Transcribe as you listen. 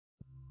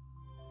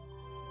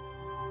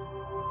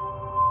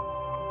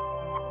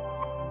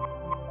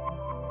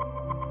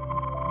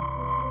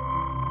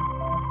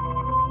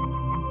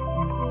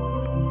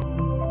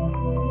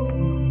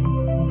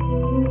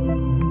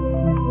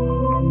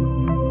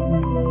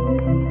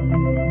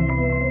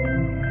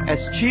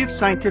As Chief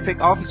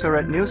Scientific Officer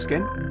at Nu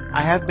Skin,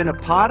 I have been a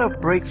part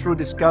of breakthrough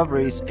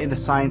discoveries in the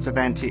science of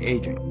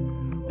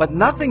anti-aging. But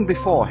nothing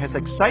before has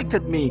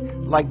excited me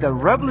like the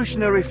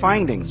revolutionary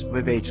findings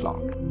with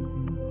ageloc.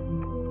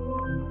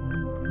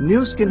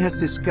 Nu Skin has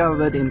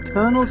discovered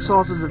internal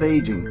sources of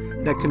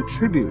aging that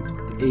contribute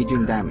to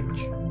aging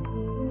damage.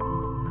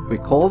 We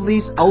call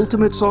these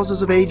ultimate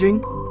sources of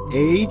aging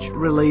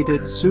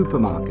age-related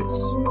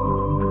supermarkers.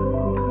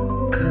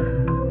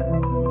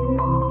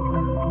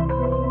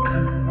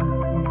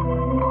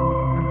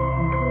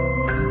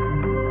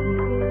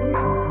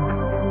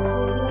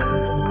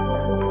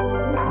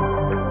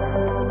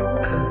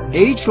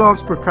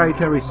 ageloc's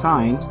proprietary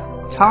science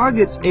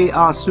targets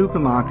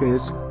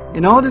arSuperMarkers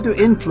in order to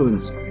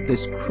influence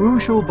this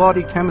crucial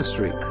body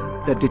chemistry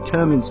that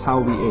determines how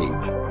we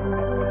age.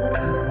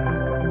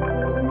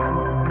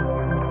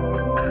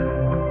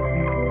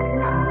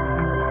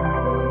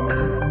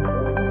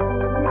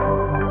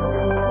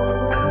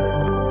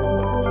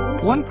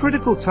 One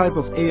critical type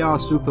of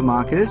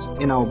arSuperMarkers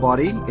in our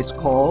body is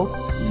called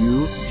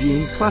youth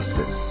gene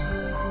clusters.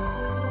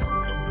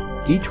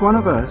 Each one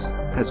of us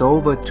has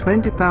over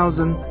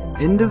 20,000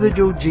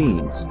 individual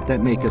genes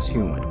that make us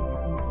human.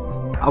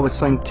 Our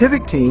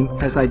scientific team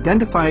has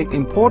identified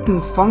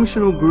important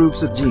functional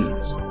groups of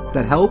genes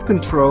that help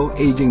control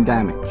aging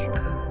damage.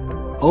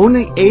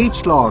 Only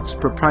ageloc's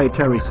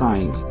proprietary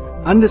science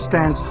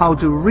understands how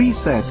to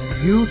reset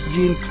youth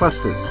gene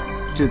clusters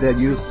to their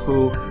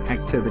youthful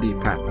activity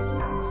pattern.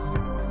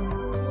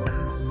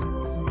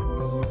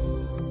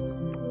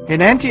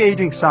 In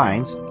anti-aging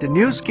science, the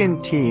Nu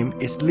Skin team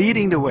is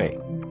leading the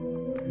way.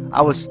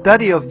 Our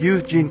study of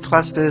youth gene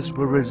clusters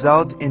will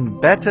result in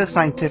better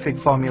scientific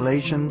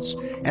formulations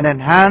and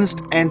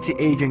enhanced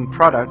anti-aging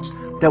products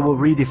that will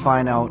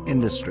redefine our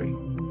industry.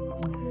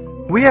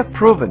 We have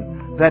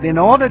proven that in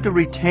order to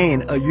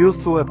retain a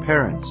youthful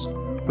appearance,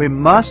 we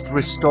must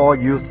restore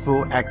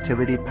youthful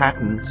activity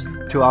patterns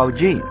to our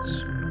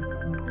genes.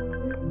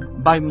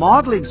 By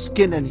modeling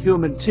skin and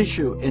human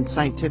tissue in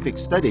scientific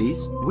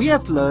studies, we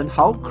have learned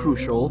how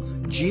crucial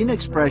gene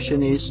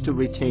expression is to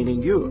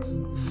retaining youth.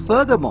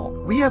 Furthermore,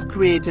 we have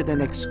created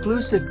an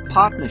exclusive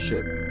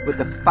partnership with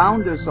the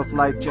founders of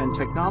LifeGen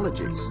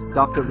Technologies,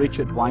 Dr.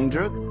 Richard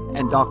Weindruck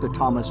and Dr.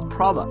 Thomas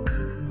Proller,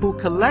 who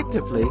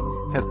collectively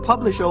have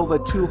published over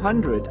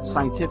 200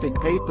 scientific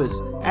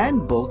papers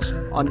and books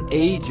on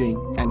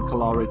aging and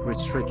caloric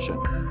restriction,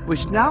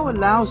 which now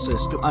allows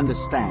us to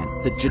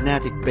understand the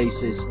genetic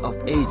basis of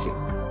aging.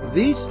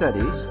 These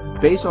studies,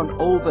 based on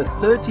over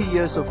 30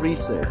 years of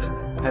research,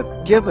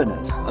 have given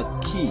us a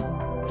key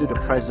to the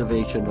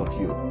preservation of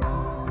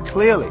youth.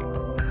 Clearly,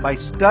 by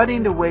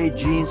studying the way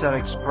genes are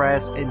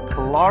expressed in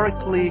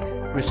calorically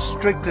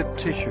restricted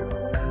tissue,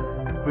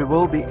 we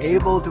will be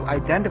able to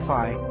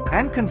identify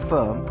and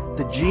confirm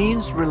the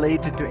genes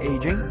related to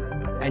aging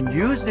and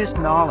use this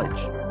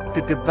knowledge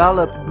to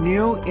develop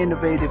new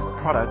innovative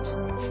products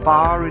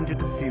far into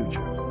the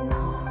future.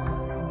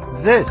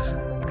 This,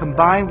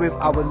 combined with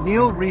our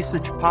new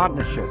research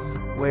partnership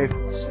with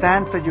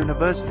Stanford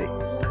University,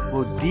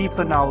 will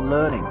deepen our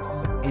learning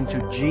into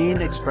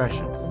gene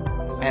expression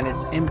and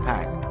its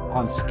impact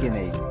on skin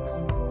aging.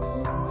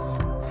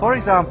 For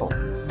example,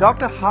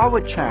 Dr.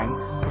 Howard Chang,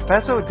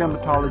 professor of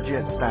dermatology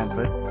at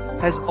Stanford,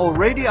 has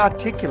already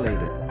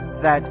articulated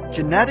that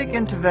genetic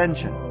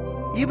intervention,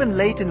 even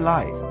late in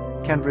life,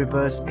 can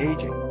reverse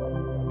aging.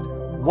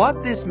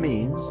 What this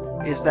means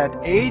is that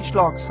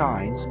ageloc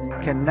science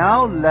can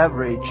now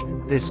leverage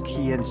this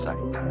key insight.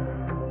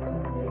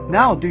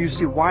 Now, do you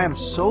see why I'm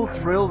so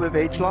thrilled with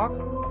ageloc?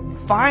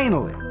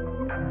 Finally,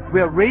 we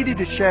are ready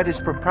to share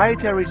this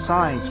proprietary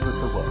science with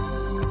the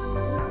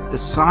world. The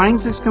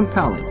science is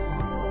compelling,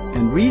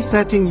 and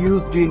resetting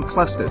youth gene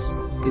clusters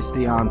is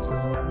the answer.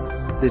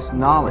 This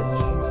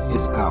knowledge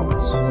is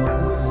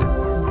ours.